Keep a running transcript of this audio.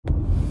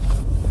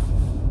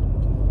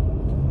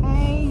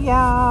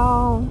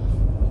y'all.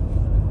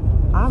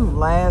 I'm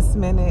last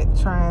minute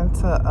trying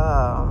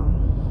to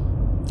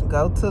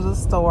go to the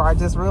store. I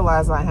just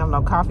realized I have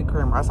no coffee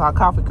creamer. I saw a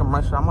coffee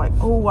commercial. I'm like,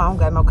 oh, I don't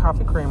got no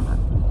coffee creamer.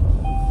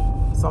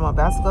 So I'm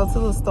about to go to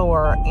the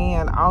store.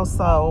 And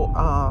also,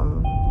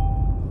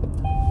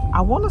 I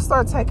want to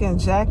start taking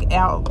Jack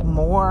out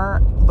more,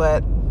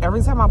 but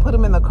every time I put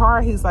him in the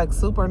car, he's like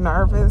super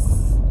nervous.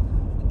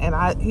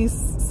 And he's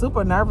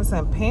super nervous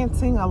and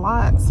panting a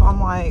lot. So I'm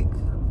like,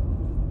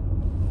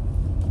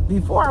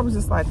 before I was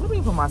just like, let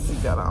me put my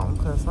seatbelt on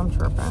because I'm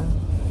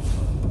tripping.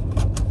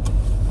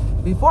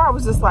 Before I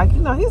was just like, you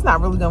know, he's not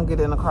really going to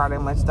get in the car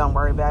that much. Don't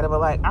worry about it.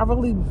 But like, I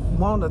really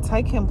want to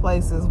take him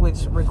places,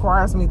 which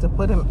requires me to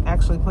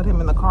actually put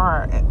him in the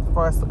car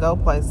for us to go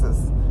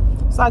places.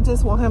 So I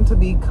just want him to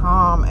be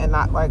calm and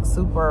not like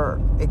super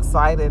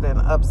excited and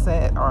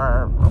upset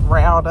or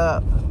riled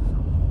up.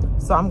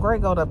 So I'm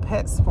going to go to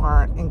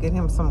PetSmart and get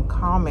him some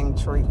calming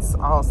treats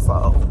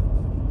also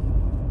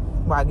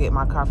while I get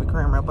my coffee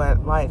creamer.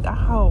 But like, I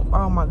hope,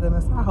 oh my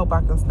goodness, I hope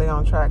I can stay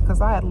on track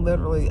because I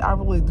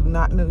really do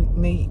not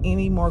need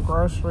any more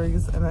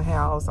groceries in the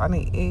house. I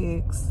need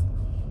eggs,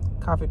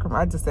 coffee creamer.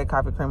 I just said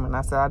coffee creamer and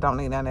I said I don't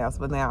need nothing else,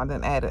 but now I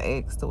didn't add the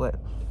eggs to it.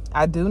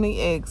 I do need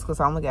eggs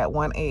because I only got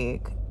one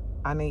egg.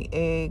 I need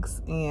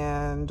eggs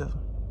and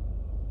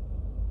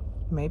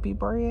maybe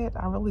bread.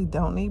 I really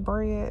don't need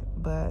bread,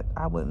 but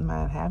I wouldn't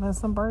mind having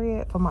some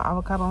bread for my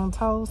avocado on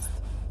toast.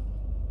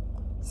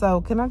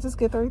 So can I just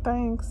get 3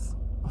 things?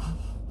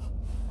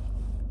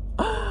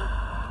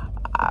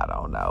 I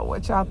don't know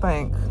what y'all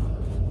think.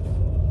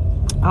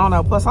 I don't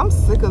know. Plus, I'm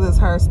sick of this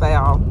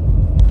hairstyle.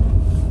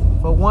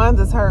 For one,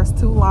 this hair is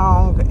too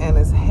long and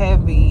it's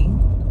heavy.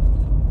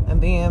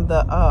 And then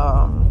the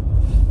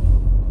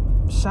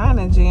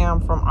shining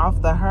gem from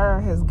off the hair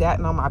has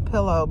gotten on my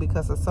pillow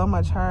because of so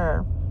much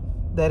hair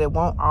that it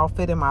won't all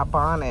fit in my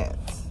bonnet.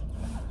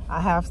 I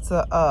have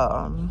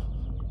to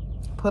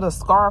put a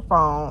scarf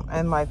on,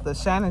 and like the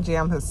shining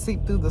gem has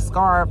seeped through the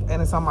scarf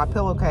and it's on my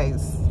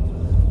pillowcase.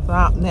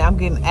 So now I'm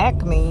getting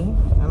acne,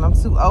 and I'm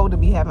too old to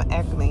be having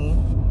acne.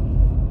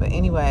 But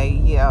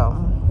anyway, yeah.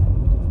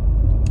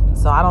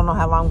 So I don't know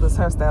how long this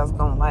hairstyle is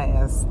gonna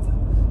last.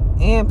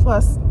 And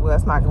plus, well,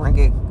 it's not gonna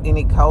get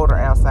any colder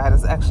outside.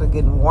 It's actually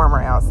getting warmer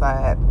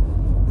outside.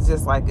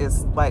 It's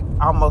like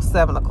almost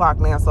 7 o'clock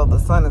now, so the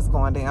sun is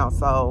going down,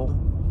 so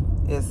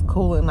it's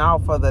cooling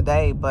off for the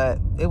day. But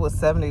it was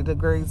 70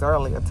 degrees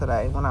earlier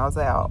today when I was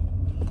out.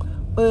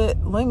 But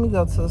let me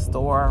go to the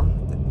store.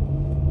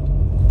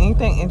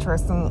 Anything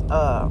interesting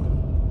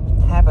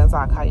happens,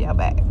 I'll call y'all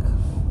back.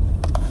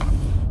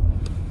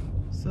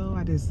 So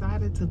I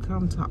decided to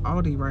come to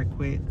Aldi right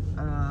quick.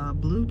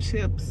 Blue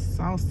chips,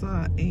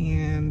 salsa,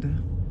 and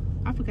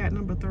I forgot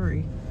number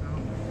 3.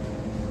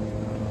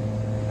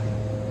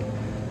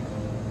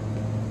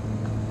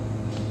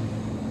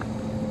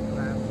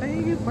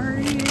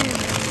 Favorites.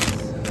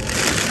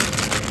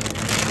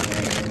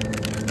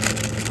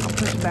 I'll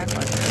push back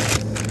like this.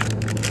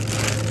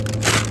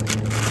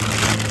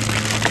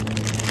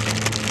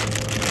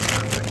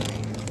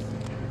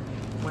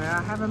 Well,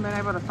 I haven't been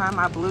able to find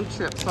my blue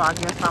chips, so I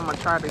guess I'm gonna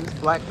try these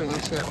black bean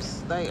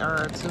chips. They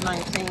are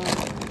 $2.19.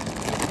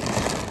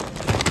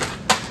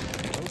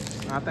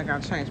 I think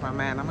I'll change my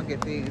mind. I'm gonna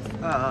get these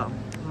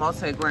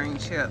multi-grain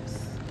chips,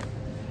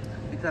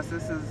 because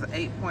this is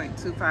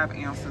 8.25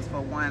 ounces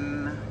for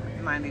 $1.99.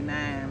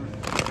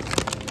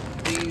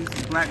 These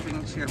black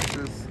bean chips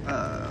is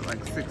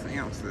like 6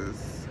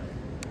 ounces.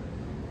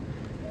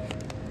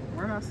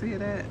 Where did I see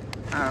it at?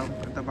 Oh,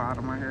 at the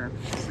bottom right here,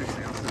 6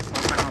 ounces. So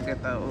I'm not gonna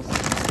get those. I'm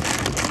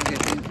gonna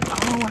get these.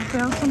 Oh, I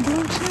found some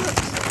blue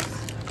chips.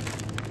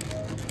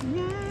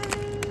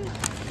 Yay!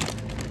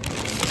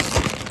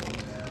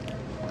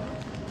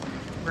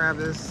 Grab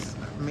this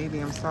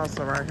medium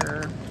salsa right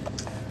here.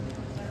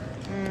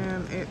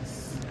 And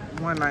it's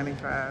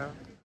 $1.95.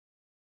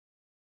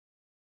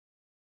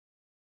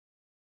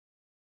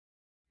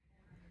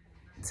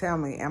 Tell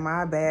me, am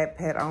I a bad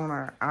pet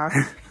owner? I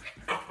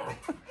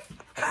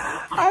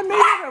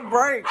needed a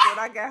break when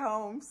I got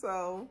home,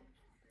 so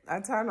I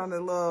turned on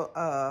the little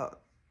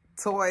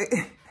toy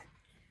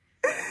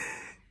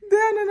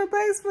down in the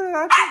basement, and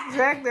I took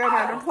Jack down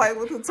there to play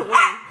with the toy.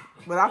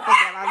 But I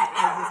forgot I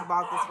just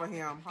bought this for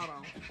him. Hold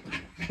on.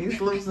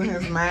 He's losing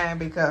his mind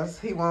because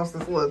he wants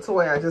this little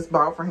toy I just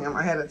bought for him.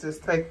 I had to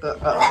just take the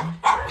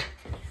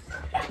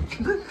He's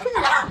losing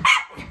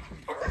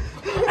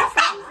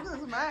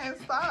his mind.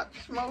 Stop,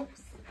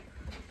 Smokes.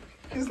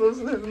 He's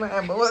losing his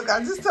mind. But look,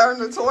 I just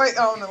turned the toy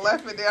on and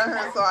left it down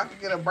here so I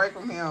could get a break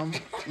from him.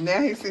 Now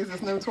he sees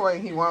this new toy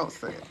and he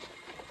wants it.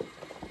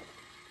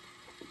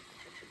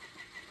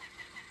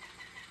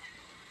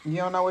 You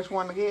don't know which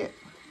one to get?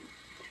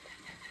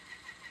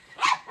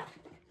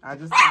 I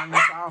just turned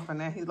this off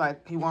and then he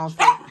wants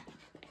it.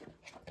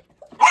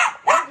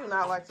 He do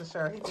not like to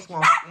share. He just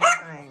wants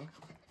anything.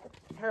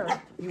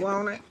 Here, you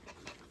want it?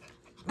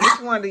 Which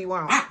one do you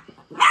want?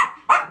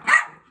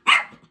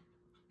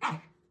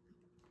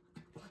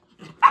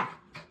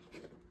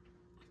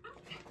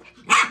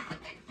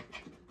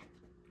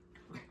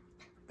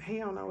 He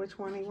don't know which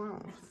one he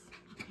wants.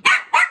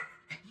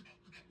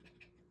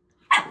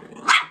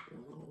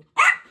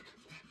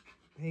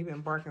 He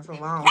been barking so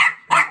long,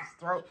 his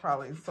throat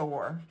probably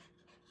sore.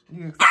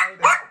 You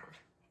excited?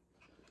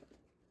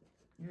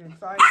 You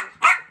excited?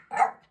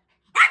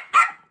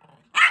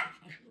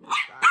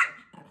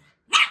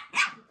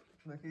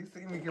 Look, he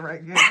see me get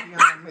right, get it. He don't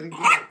want me to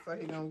get it, so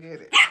he gonna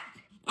get it.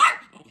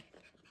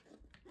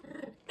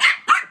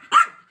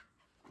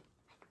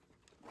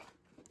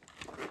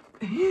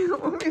 He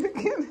don't want me to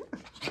get it.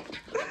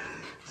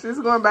 She's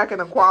going back in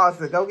the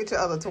closet. Go get your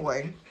other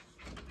toy.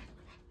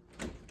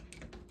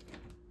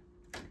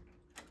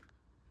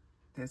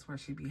 That's where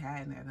she be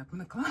hiding at, up in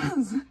the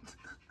closet.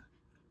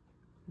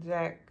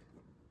 Jack,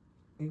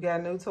 you got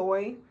a new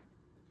toy?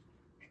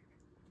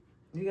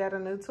 You got a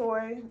new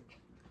toy?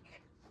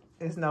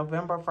 It's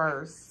November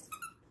 1st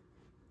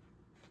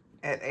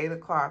at 8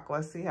 o'clock.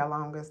 Let's see how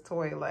long this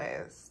toy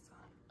lasts.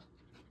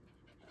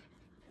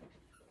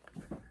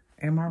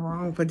 Am I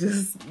wrong for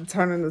just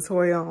turning the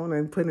toy on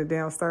and putting it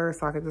downstairs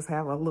so I can just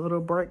have a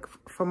little break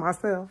for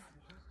myself?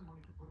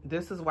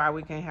 This is why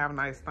we can't have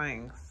nice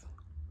things.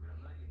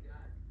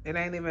 It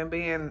ain't even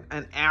been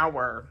an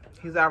hour.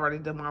 He's already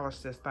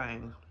demolished this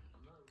thing.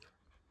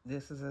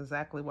 This is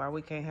exactly why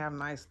we can't have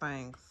nice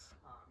things.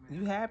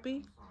 You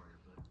happy?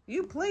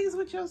 You pleased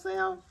with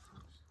yourself?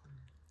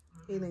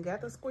 He done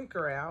got the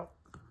squeaker out.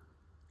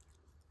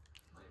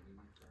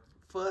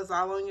 Fuzz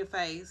all on your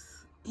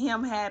face.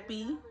 Him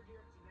happy?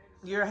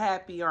 You're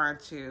happy,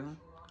 aren't you?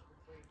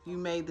 You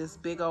made this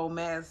big old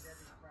mess.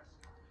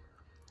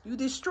 You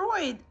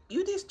destroyed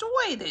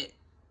it.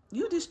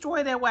 You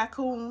destroyed that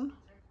raccoon.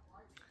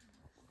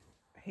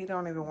 He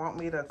don't even want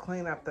me to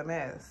clean up the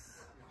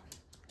mess.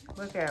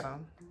 Look at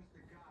him.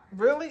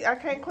 Really? I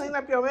can't clean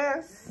up your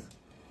mess?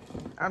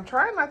 I'm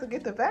trying not to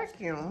get the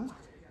vacuum,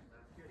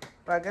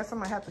 but I guess I'm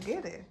gonna have to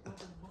get it.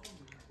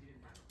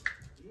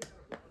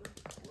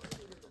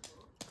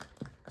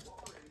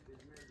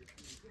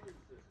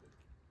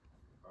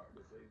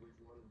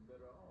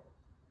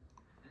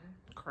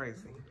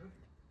 Crazy.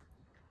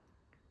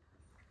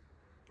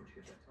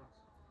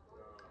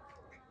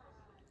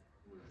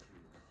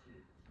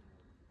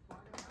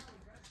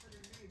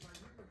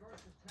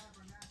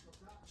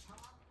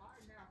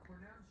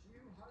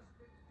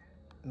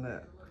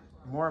 Look,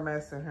 more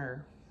mess in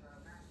here.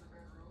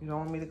 You don't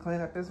want me to clean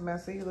up this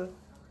mess either?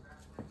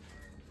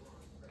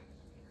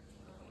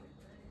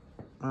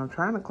 I'm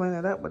trying to clean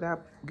it up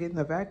without getting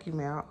the vacuum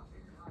out.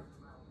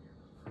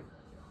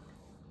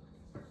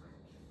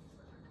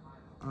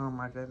 Oh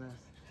my goodness.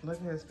 Look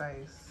at his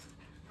face.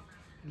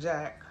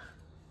 Jack.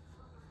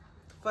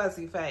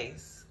 Fuzzy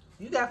face.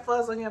 You got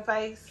fuzz on your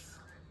face?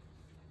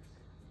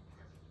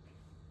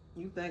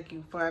 You think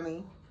you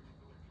funny?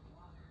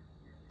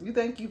 You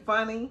think you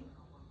funny?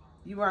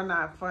 You are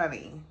not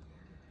funny.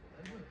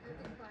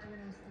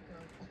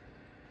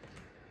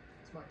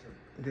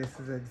 This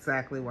is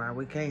exactly why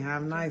we can't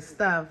have nice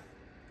stuff.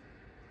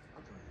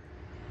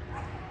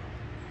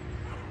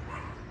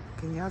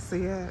 Can y'all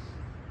see it?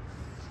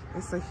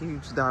 It's a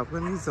huge dog.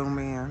 Let me zoom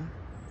in.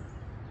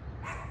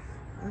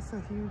 It's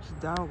a huge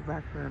dog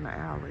back there in the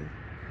alley.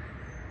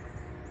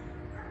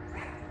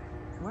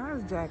 Why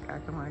is Jack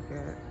acting like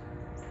that?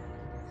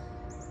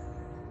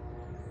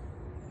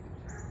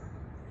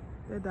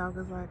 The dog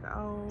is like,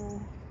 oh.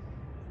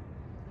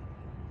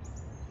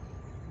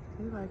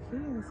 He's like, he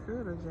ain't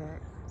scared of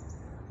Jack.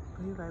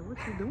 But he's like, what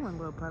you doing,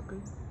 little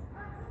puppy?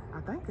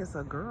 I think it's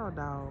a girl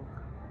dog.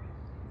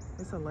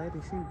 It's a lady.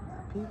 That's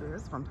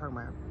what I'm talking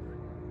about.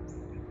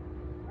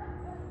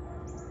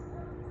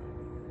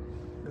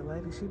 The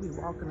lady, she be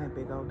walking that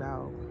big old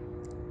dog.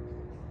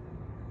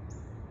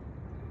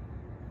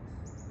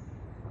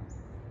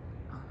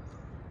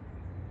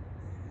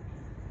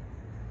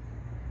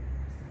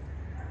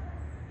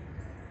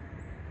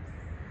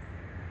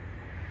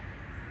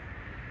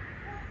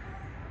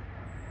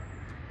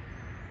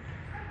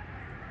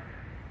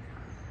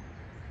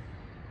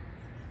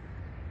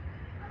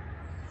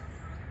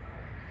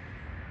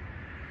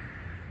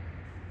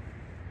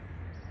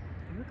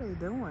 What they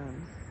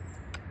doing?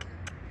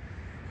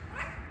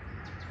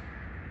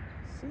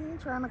 She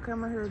ain't trying to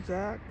come in here,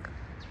 Jack.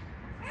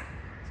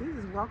 She's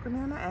just walking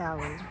in the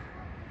alley.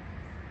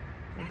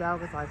 The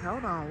dog is like,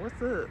 hold on, what's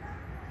up?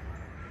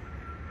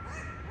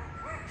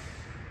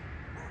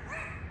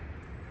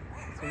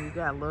 So when you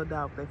got a little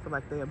dog, they feel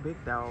like they're a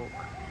big dog.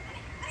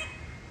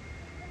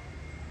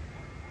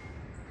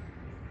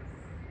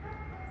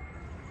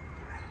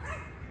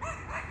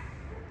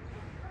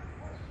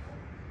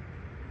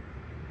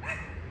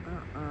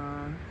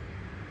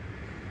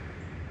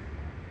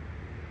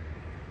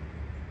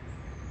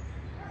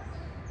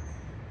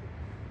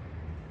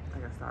 I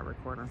gotta start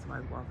recording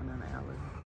somebody walking in the alley.